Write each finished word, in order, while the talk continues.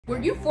Were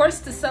you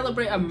forced to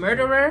celebrate a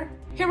murderer?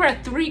 Here are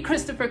 3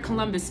 Christopher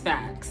Columbus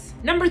facts.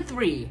 Number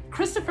 3,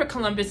 Christopher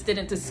Columbus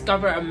didn't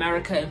discover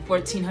America in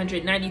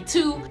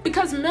 1492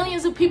 because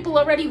millions of people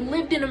already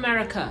lived in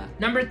America.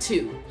 Number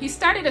 2, he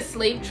started a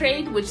slave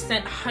trade which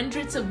sent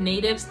hundreds of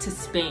natives to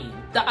Spain.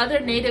 The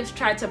other natives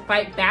tried to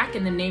fight back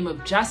in the name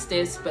of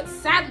justice, but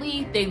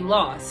sadly, they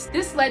lost.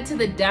 This led to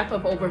the death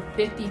of over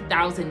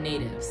 50,000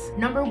 natives.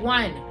 Number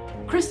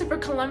 1, Christopher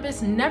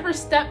Columbus never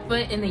stepped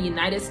foot in the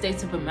United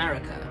States of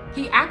America.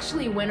 He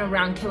actually went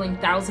around killing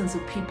thousands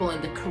of people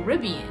in the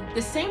Caribbean,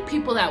 the same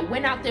people that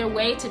went out their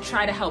way to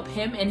try to help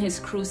him and his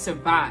crew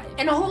survive.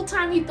 And the whole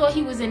time he thought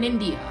he was in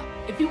India.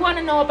 If you want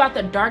to know about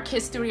the dark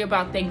history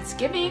about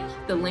Thanksgiving,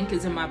 the link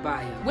is in my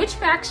bio. Which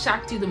fact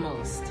shocked you the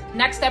most?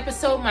 Next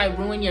episode might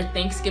ruin your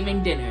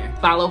Thanksgiving dinner.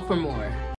 Follow for more.